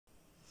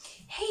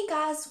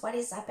Guys, what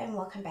is up and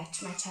welcome back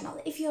to my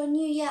channel. If you're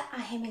new here,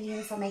 I am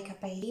Eileen from Makeup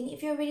by Eileen.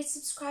 If you're already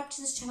subscribed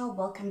to this channel,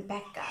 welcome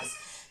back guys.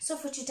 So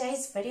for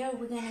today's video,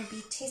 we're going to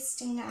be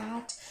testing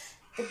out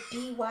the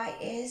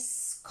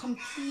BYS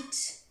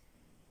complete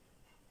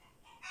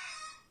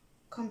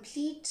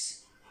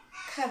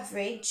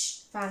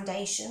coverage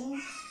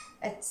foundation.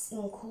 It's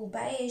in cool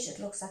beige.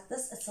 It looks like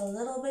this. It's a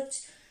little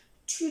bit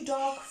too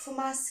dark for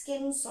my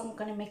skin, so I'm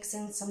going to mix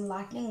in some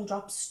lightning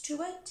drops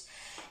to it.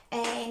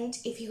 And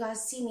if you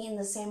guys see me in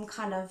the same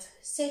kind of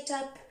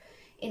setup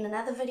in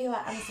another video,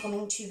 I'm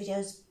filming two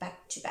videos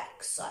back to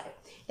back. So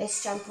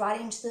let's jump right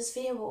into this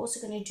video. We're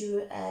also going to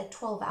do a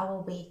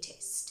 12-hour wear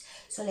test.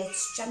 So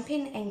let's jump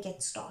in and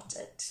get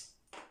started.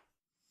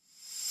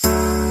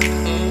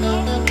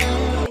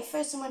 Okay,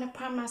 first I'm going to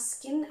prime my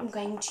skin. I'm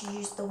going to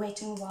use the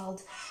Wet n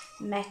Wild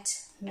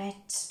matte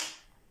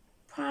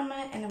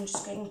primer, and I'm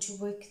just going to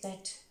work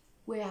that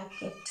where I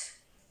get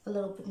a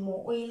little bit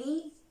more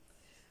oily,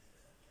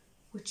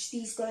 which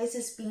these days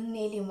has been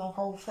nearly my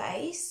whole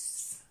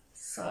face.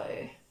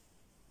 So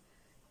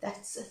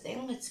that's the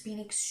thing. It's been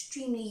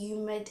extremely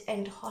humid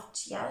and hot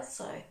here,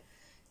 so I've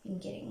been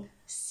getting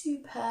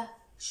super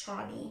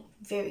shiny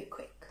very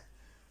quick.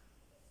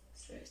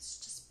 So let's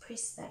just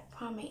press that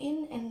primer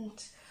in, and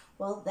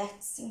while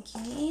that's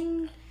sinking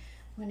in,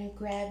 I'm going to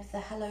grab the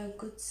Hello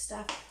Good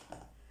Stuff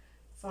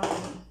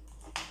from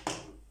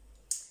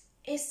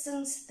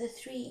Essence, the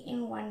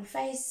 3-in-1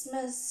 face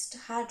mist.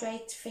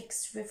 Hydrate,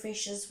 fix,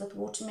 refreshes with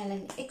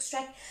watermelon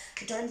extract.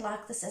 I don't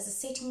like this as a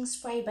setting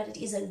spray, but it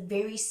is a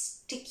very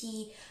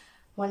sticky.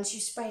 Once you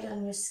spray it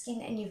on your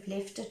skin and you've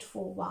left it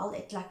for a while,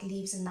 it like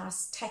leaves a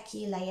nice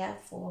tacky layer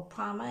for a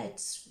primer.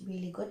 It's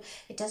really good.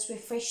 It does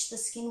refresh the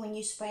skin when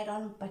you spray it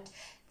on, but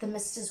the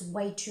mist is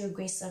way too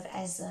aggressive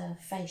as a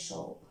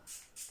facial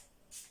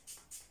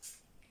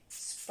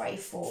spray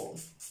for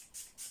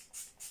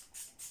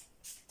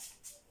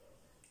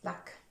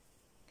like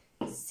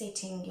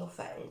setting your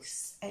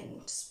face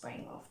and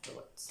spraying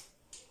afterwards,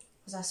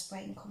 because I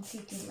spray in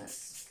completely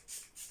mist.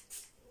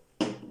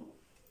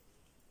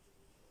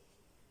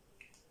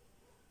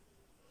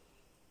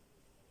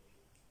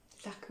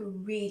 Like it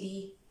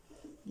really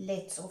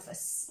lets off a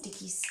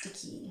sticky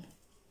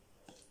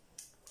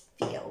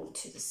feel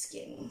to the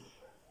skin,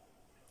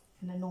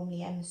 and I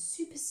normally am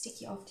super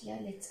sticky after here.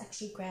 Let's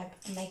actually grab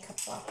a makeup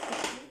wipe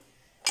quickly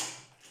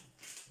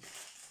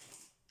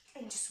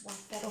and just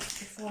wipe that off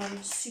before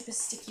I'm super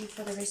sticky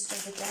for the rest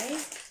of the day.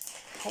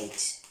 I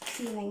hate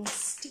feeling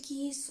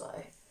sticky, so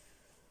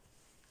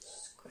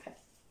just grab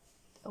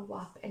a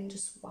wipe and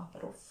just wipe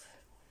it off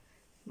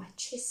my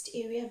chest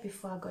area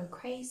before I go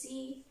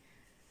crazy.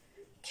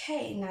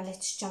 Okay, now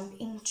let's jump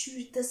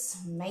into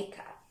this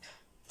makeup.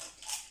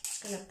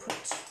 Just gonna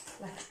put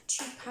like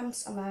 2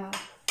 pumps on my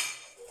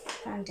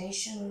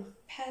foundation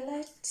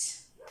palette.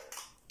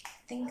 I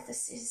think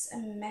this is a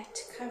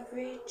matte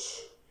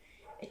coverage.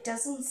 It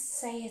doesn't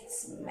say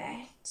it's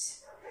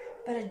matte,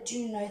 but I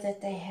do know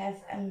that they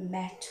have a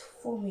matte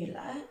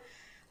formula.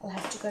 I'll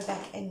have to go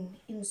back and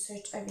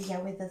insert over here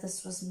whether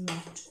this was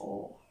matte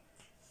or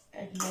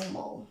a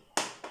normal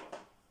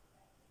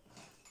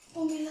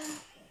formula.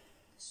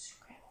 Just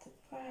grab the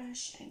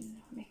brush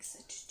and mix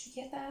it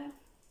together.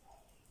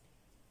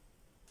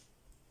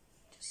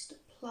 Just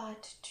apply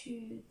it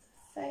to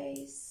the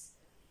face.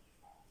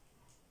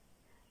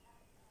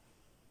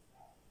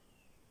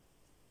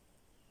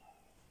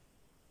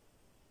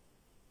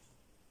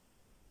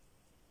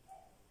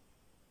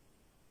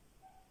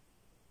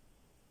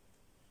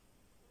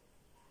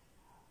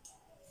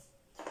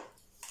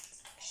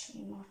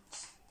 Not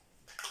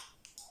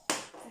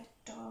that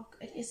dark.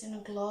 It is in a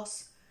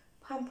glass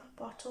pump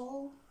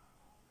bottle.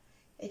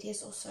 It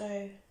is also,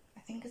 I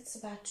think it's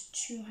about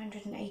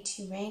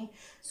 280 rand,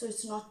 so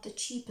it's not the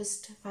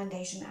cheapest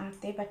foundation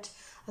out there, but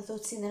I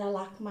thought, seeing that I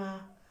like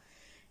my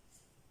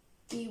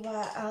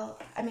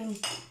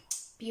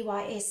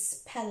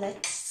BYS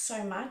palette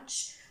so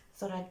much, I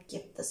thought I'd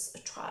give this a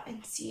try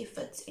and see if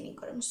it's any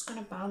good. I'm just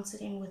going to bounce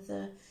it in with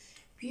a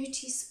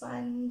beauty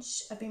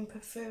sponge. I've been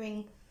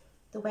preferring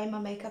the way my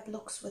makeup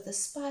looks with a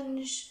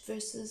sponge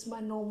versus my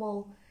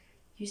normal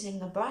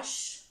using a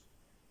brush,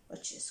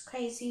 which is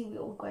crazy. We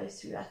all go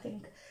through, I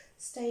think,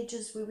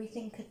 stages where we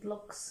think it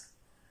looks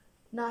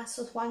nice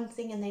with one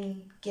thing and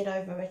then get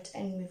over it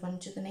and move on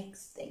to the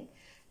next thing.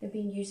 I've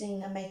been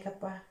using a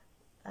makeup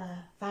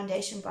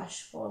foundation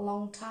brush for a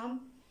long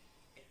time,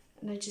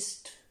 and I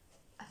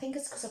think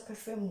it's because I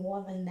prefer more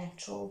of a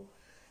natural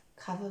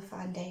cover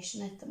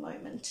foundation at the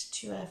moment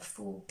to a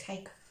full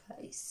cake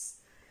face.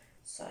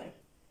 So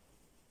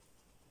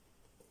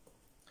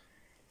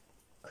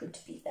could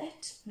be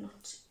that. I'm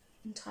not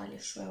entirely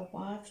sure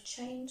why I've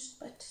changed,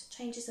 but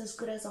change is as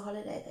good as a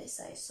holiday, they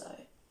say. So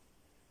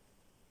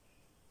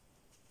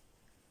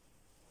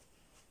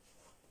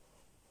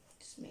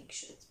just make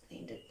sure it's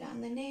blended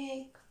down the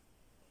neck.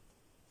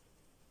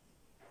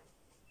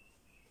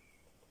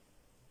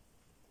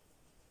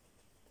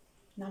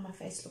 Now my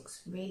face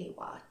looks really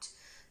white.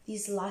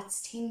 These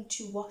lights tend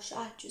to wash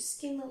out your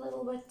skin a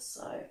little bit,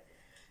 so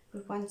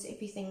but once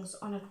everything's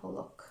on, it will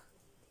look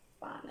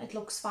fine. It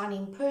looks fine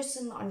in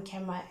person. On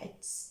camera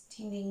it's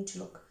tending to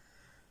look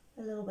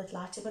a little bit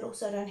lighter, but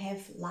also I don't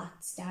have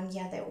lights down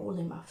here, they're all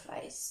in my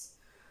face.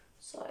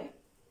 So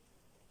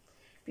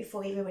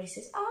before everybody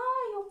says,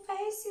 oh, your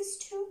face is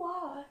too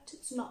white,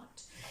 it's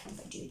not. If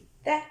I do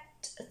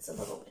that, it's a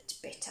little bit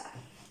better.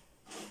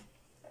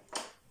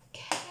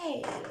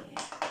 Okay,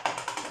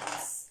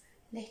 let's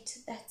let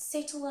that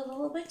settle a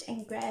little bit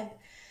and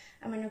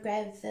I'm going to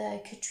grab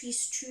the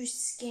Catrice True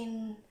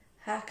Skin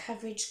High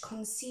Coverage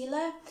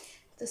Concealer,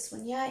 this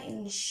one here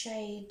in the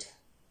shade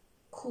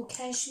Cool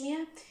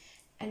Cashmere.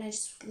 And I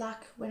just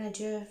like when I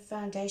do a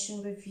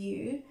foundation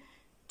review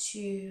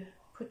to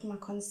put my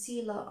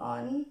concealer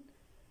on,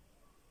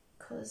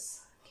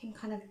 because I can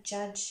kind of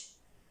judge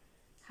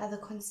how the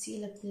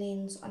concealer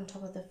blends on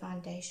top of the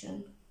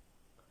foundation,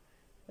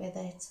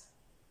 whether it's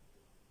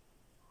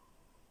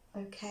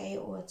okay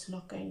or it's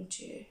not going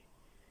to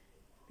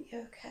be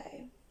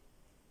okay.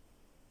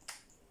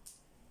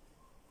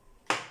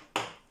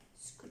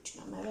 Scooch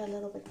my mirror a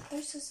little bit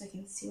closer so I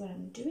can see what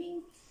I'm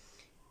doing.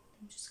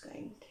 I'm just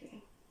going to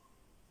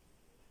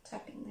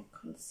tapping the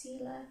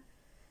concealer.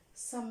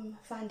 Some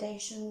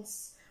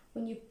foundations,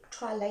 when you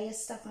try layer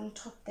stuff on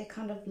top, they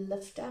kind of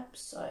lift up,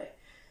 so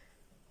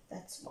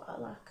that's why I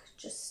like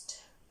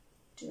just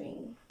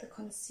doing the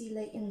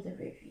concealer in the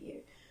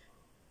review,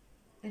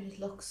 and it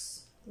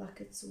looks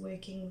like it's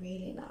working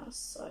really nice,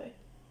 so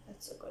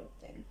that's a good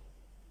thing.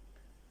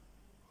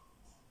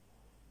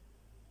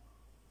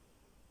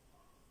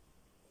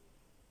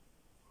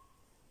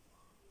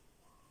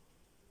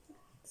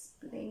 It's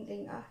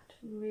blending out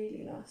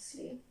really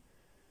nicely.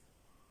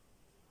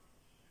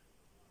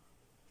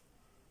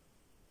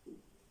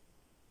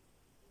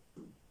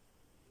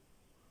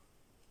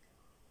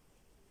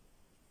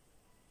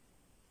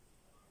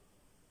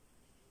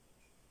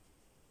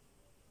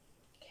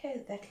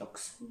 Okay, that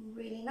looks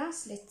really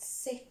nice. Let's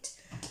set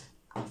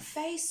our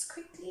face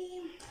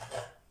quickly.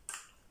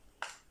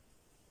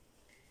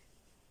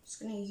 Just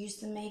going to use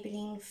the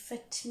Maybelline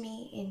Fit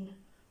Me in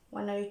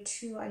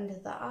 102 under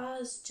the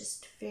eyes,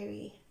 just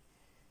very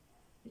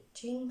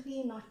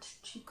gently, not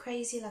too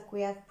crazy like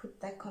we have put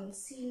that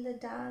concealer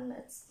down.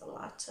 It's the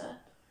lighter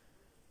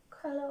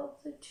color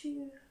of the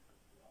two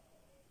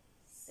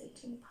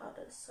setting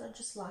powders, so I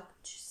just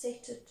like to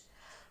set it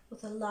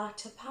with a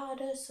lighter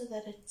powder so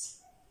that it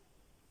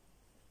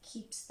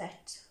keeps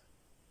that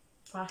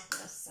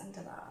brightness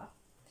under the eye.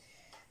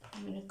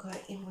 I'm going to go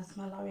in with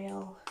my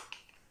L'Oreal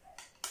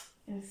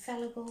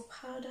Infallible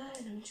powder,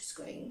 and I'm just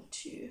going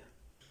to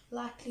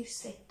lightly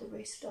set the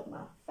rest of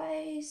my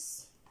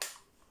face.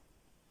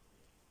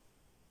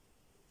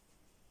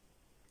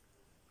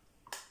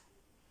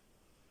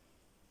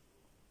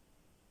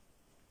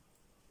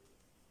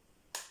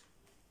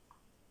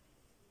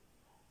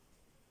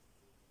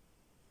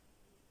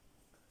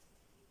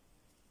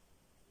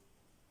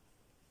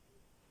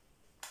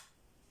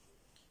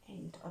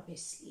 And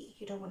obviously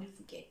you don't want to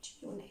forget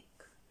your neck.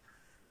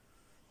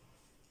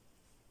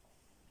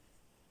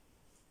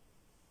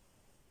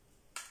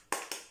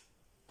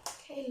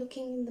 Okay,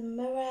 looking in the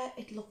mirror,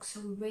 it looks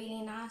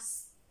really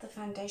nice. The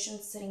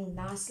foundation's sitting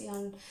nicely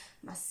on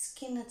my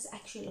skin. It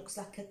actually looks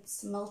like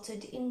it's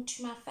melted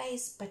into my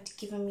face, but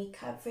giving me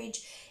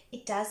coverage.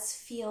 It does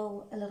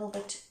feel a little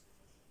bit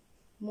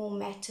more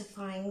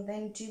mattifying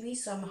than dewy,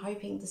 so I'm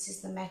hoping this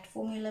is the matte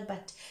formula,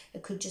 but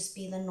it could just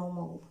be the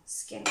normal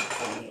skin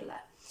formula.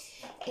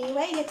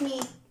 Anyway, let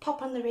me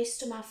pop on the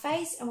rest of my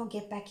face and we'll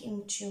get back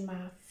into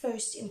my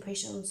first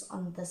impressions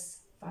on this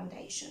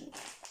foundation.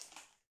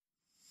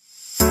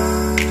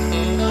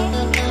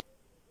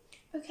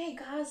 Okay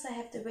guys, I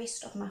have the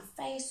rest of my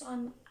face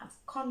on.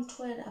 I've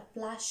contoured, I've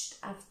blushed,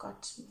 I've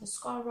got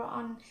mascara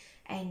on,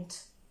 and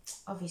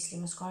obviously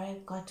mascara,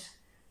 I've got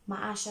my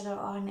eyeshadow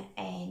on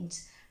and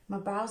my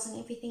brows and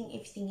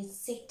everything is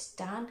set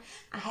down.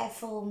 I have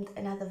filmed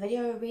another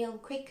video real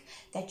quick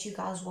that you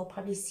guys will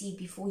probably see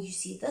before you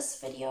see this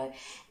video,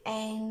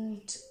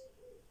 and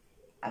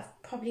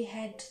I've probably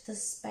had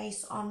this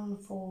base on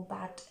for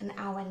about an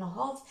hour and a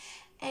half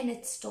and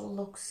it still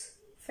looks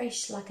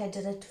fresh like I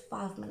did it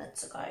 5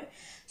 minutes ago.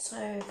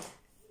 So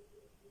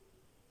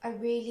I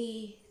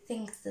really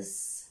think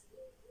this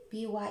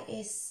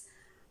BYS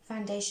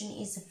foundation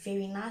is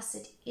very nice.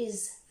 It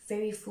is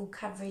very full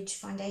coverage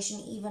foundation.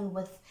 Even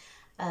with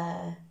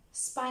a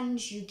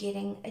sponge you're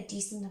getting a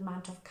decent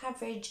amount of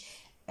coverage.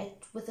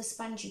 With a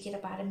sponge you get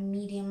about a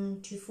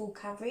medium to full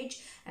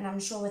coverage, and I'm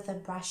sure with a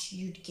brush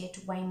you'd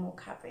get way more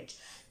coverage.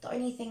 The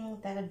only thing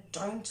that I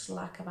don't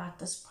like about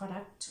this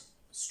product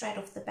straight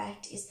off the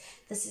bat is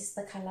this is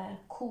the color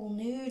Cool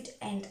Nude,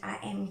 and I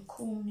am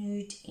Cool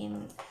Nude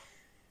in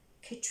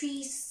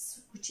Catrice,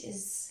 which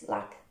is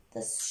like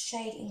this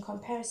shade in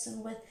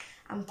comparison with.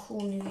 I'm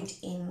Cool Nude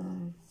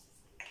in,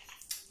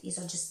 these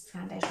are just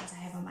foundations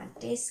I have on my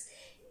desk,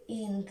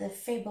 in the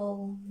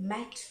Fable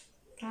Matte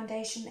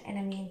foundation, and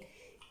I mean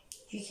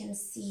you can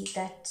see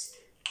that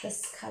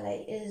this color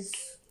is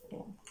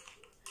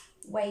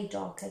way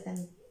darker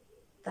than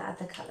the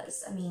other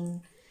colors. I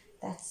mean,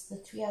 that's the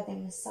three of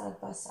them side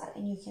by side,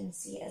 and you can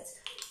see it's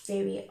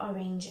very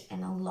orange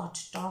and a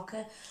lot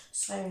darker.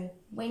 So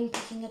when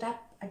picking it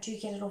up, I do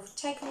get it off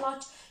take a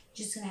lot.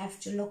 You're just going to have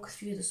to look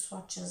through the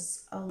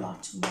swatches a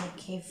lot more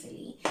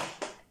carefully.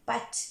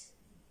 But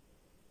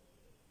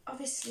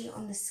obviously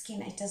on the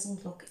skin it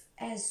doesn't look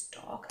as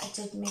dark. I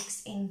did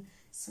mix in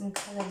some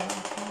color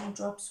lightening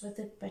drops with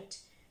it, but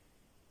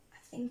I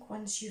think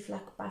once you've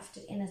like buffed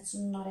it in, it's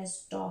not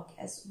as dark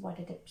as what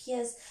it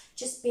appears.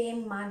 Just bear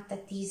in mind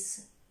that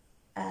these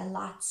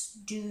lights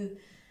do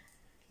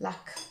like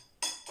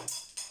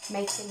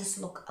make things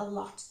look a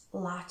lot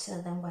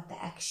lighter than what they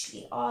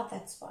actually are.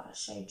 That's why I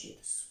showed you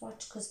the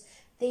swatch, because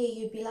there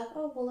you'd be like,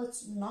 oh well,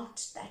 it's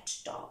not that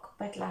dark,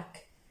 but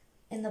like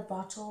in the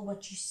bottle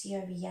what you see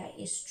over here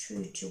is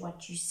true to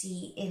what you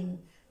see in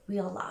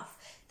real life.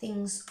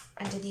 Things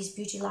under these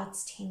beauty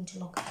lights tend to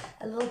look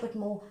a little bit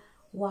more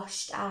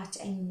washed out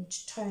and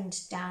toned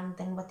down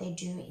than what they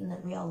do in the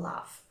real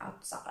life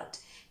outside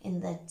in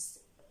the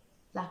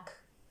like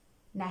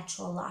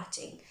natural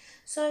lighting.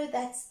 So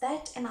that's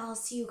that, and I'll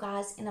see you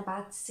guys in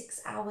about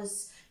 6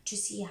 hours to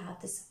see how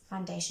this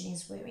foundation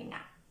is wearing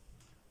out.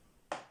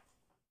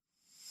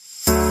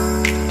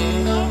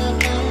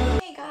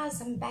 Hey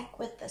guys, I'm back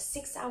with the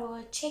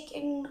 6-hour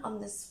check-in on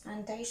this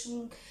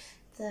foundation,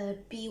 the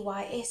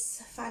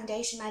BYS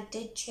foundation. I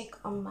did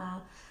check on my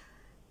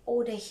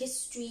order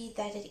history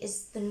that it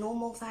is the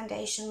normal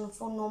foundation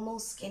for normal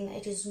skin.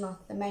 It is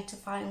not the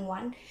mattifying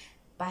one,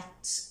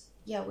 but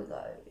here we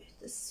go.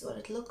 This is what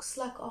it looks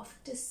like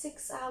after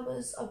 6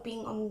 hours of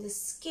being on the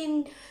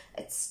skin.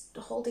 It's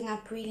holding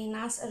up really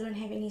nice. I don't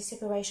have any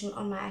separation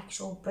on my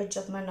actual bridge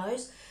of my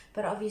nose,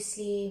 but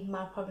obviously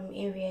my problem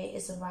area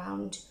is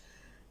around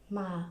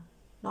my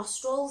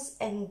nostrils,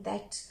 and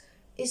that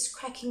is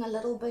cracking a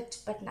little bit,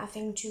 but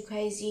nothing too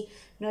crazy.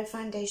 No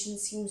foundation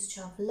seems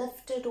to have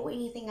lifted or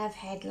anything. I've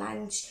had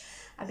lunch,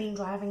 I've been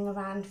driving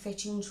around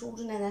fetching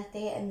children and that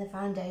there, and the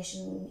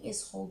foundation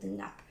is holding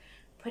up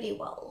pretty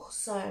well.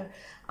 So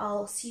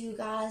I'll see you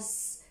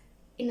guys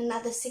in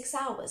another 6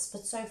 hours,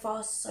 but so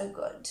far so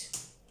good.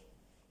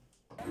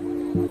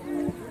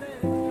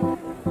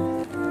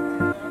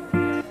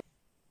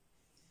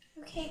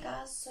 Okay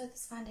guys, so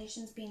this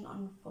foundation's been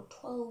on for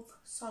 12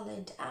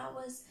 solid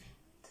hours.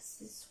 This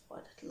is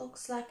what it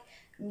looks like.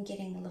 I'm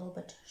getting a little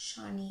bit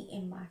shiny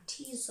in my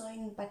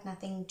T-zone, but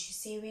nothing too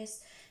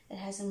serious. It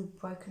hasn't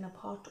broken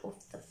apart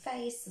off the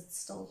face. It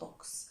still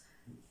looks,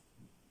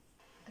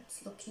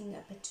 it's looking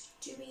a bit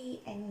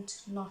dewy and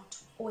not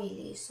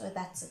oily, so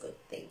that's a good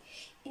thing.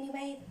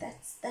 Anyway,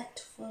 that's that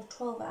for a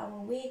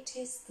 12-hour wear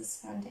test. This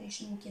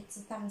foundation gets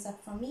a thumbs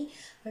up from me.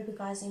 Hope you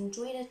guys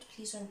enjoyed it.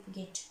 Please don't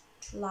forget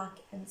to like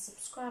and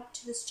subscribe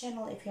to this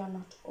channel if you're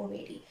not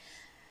already,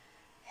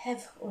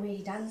 have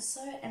already done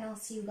so, and I'll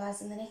see you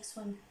guys in the next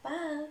one.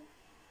 Bye.